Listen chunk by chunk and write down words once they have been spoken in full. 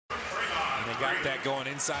they got that going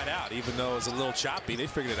inside out. Even though it was a little choppy, they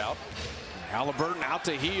figured it out. Halliburton out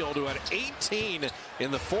to Hield, who had 18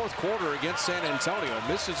 in the fourth quarter against San Antonio.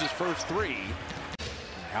 Misses his first three.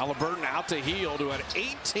 Halliburton out to Hield, who had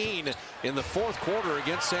 18 in the fourth quarter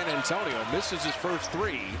against San Antonio. Misses his first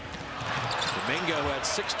three. Domingo, who had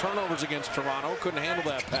 6 turnovers against Toronto, couldn't handle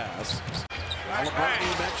that pass. Halliburton,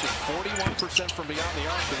 you mentioned, 41% from beyond the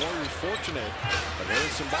arc. The Warriors fortunate. But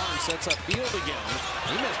Harrison Barnes sets up Hield again.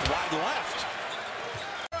 He missed wide left.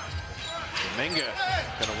 Domingo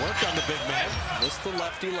going to work on the big man. Missed the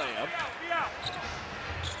lefty layup.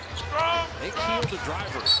 Make Hield a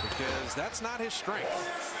driver because that's not his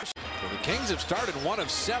strength. So the Kings have started 1 of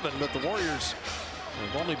 7, but the Warriors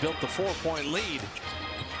have only built the 4-point lead.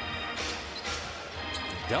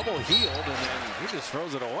 Double Hield, and then he just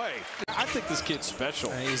throws it away. I think this kid's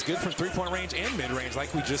special. He's good from three-point range and mid-range,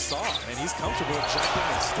 like we just saw. And he's comfortable jumping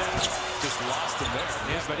and stepping. Just lost him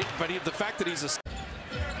there. Yeah, but the fact that he's a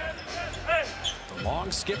long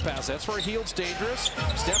skip pass, that's where Hield's dangerous.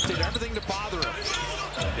 Steph did everything to bother him.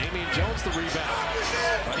 Damian Jones the rebound.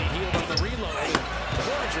 Buddy Hield on the reload. The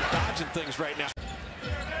Warriors are dodging things right now.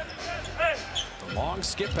 The long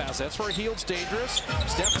skip pass, that's where Hield's dangerous.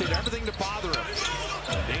 Steph did everything to bother him.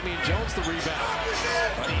 Damian Jones the rebound.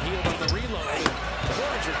 Buddy Hield on the reload. The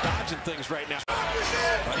Warriors are dodging things right now.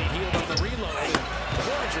 Buddy Hield on the reload. The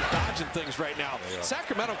Warriors are dodging things right now.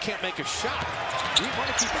 Sacramento can't make a shot. We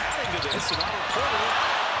want to keep adding to this, and Otto Porter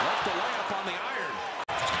left the layup on the iron.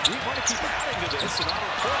 We want to keep adding to this, and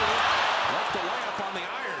Otto Porter left the layup on the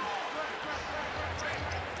iron.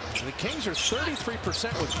 And the Kings are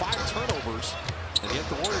 33% with 5 turnovers, and yet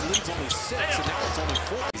the Warriors lead's only 6, and now it's only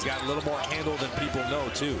 4. He's got a little more handle than people know,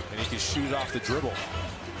 too, and he can shoot off the dribble.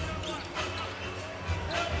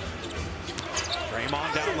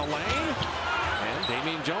 Draymond down the lane, and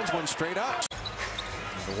Damian Jones went straight up.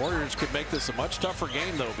 The Warriors could make this a much tougher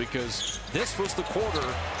game, though, because this was the quarter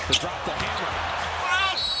to drop the hammer.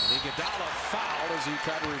 And Iguodala fouled as he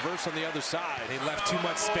tried to reverse on the other side. They left too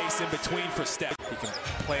much space in between for Steph. He can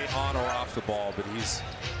play on or off the ball, but he's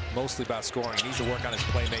mostly about scoring. He needs to work on his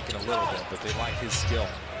playmaking a little bit, but they like his skill.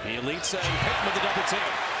 The elite say Payton with a double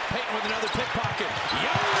team. Payton with another pickpocket.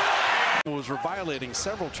 Was violating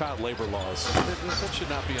several child labor laws. That should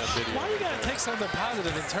not be on video. Why you gotta take something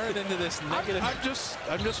positive and turn it into this negative? I'm just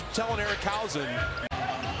telling Eric Hausen,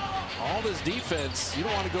 all this defense, you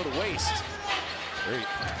don't want to go to waste. Great.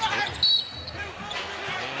 And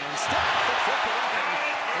Steph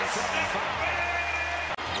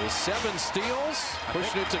with 7 steals,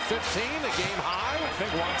 pushing it to 15, a game high. I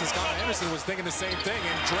think Juan Toscano-Anderson was thinking the same thing,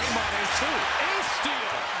 and Draymond is too. A steal.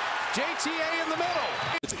 JTA in the middle.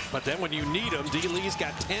 But then when you need him, D-Lee's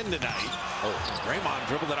got 10 tonight. Oh, Draymond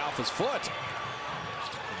dribbled it off his foot.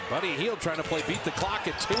 Buddy Hield trying to play beat the clock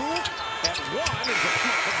at 2, at 1. And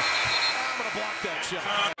I'm going to block that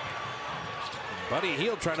shot. Buddy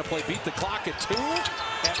Hield trying to play beat the clock at 2,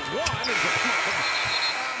 at 1. And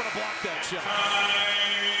I'm going to block that shot.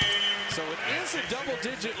 So it is a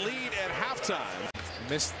double-digit lead at halftime.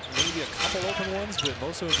 Missed maybe a couple open ones, but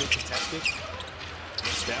most of them were contested.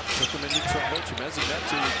 Steph took him into trouble. Chimezie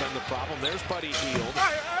Metu has been the problem. There's Buddy Hield.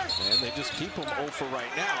 And they just keep him 0 for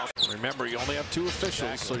right now. Remember, you only have 2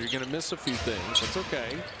 officials, so you're going to miss a few things. That's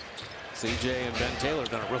okay. CJ and Ben Taylor have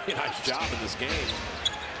done a really nice job in this game.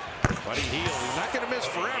 Buddy Hield, he's not going to miss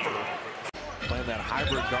forever. Playing that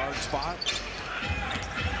hybrid guard spot.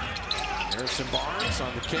 Harrison Barnes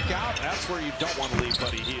on the kick out. That's where you don't want to leave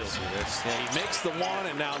Buddy Hield. Yeah, he makes the one,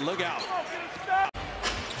 and now look out.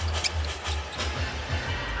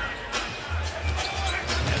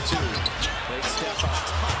 Big step up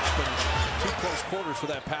top, and 2 close quarters for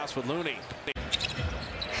that pass with Looney.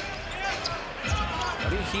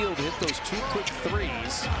 Buddy Hield hit those 2 quick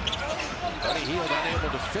threes. Buddy Hield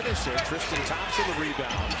unable to finish it. Tristan Thompson the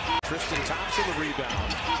rebound. Thompson spending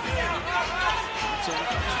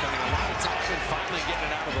a lot of time and finally getting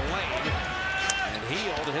it out of the lane. And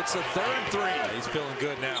Hield hits a 3rd three. He's feeling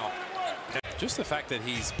good now. Just the fact that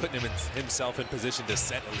he's putting himself in position to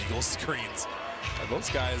set illegal screens.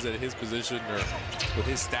 Most guys at his position or with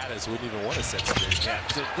his status wouldn't even want to set screens. Yeah,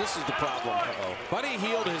 so this is the problem. Buddy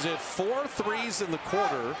Hield has hit 4 threes in the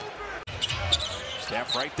quarter.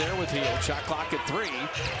 Steph right there with Hield. Shot clock at 3.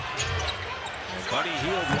 And Buddy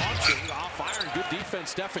Hield launching off iron. Good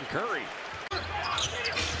defense, Stephen Curry. But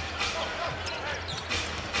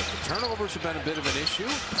the turnovers have been a bit of an issue.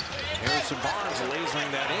 Harrison Barnes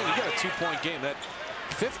lasering that in. He got a 2-point game. That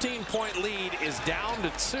 15-point lead is down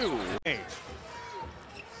to 2.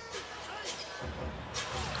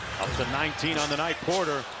 Up to 19 on the night.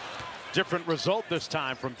 Porter, different result this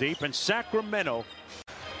time from deep, and Sacramento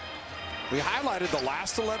We highlighted the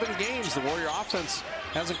last 11 games. The Warrior offense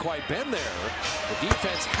hasn't quite been there. The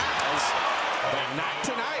defense has, but not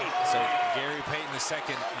tonight. So Gary Payton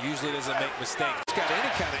II usually doesn't make mistakes. He's got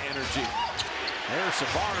any kind of energy. Harrison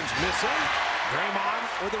Barnes missing. Draymond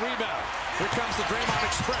with the rebound. Here comes the Draymond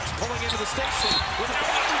Express pulling into the station.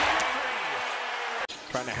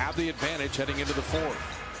 Trying to have the advantage heading into the fourth.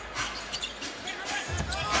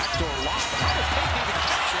 Backdoor lock. Payton even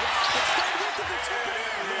catch it. It stayed with him and took it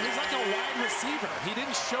in. He's like a wide receiver. He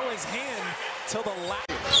didn't show his hand till the last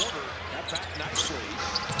quarter. Got back nicely.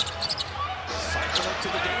 Cycle up to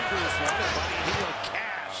the dangerous one. And Buddy Hield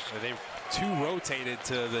cash. They too rotated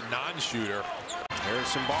to the non-shooter.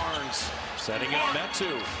 Harrison Barnes setting up Metu.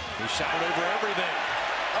 He shot it over everything.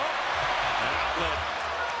 An outlet.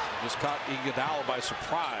 Just caught Iguodala by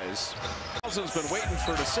surprise. Cousins been waiting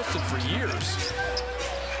for an assistant for years.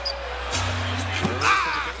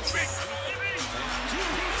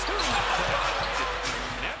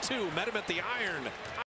 Metu met him at the iron.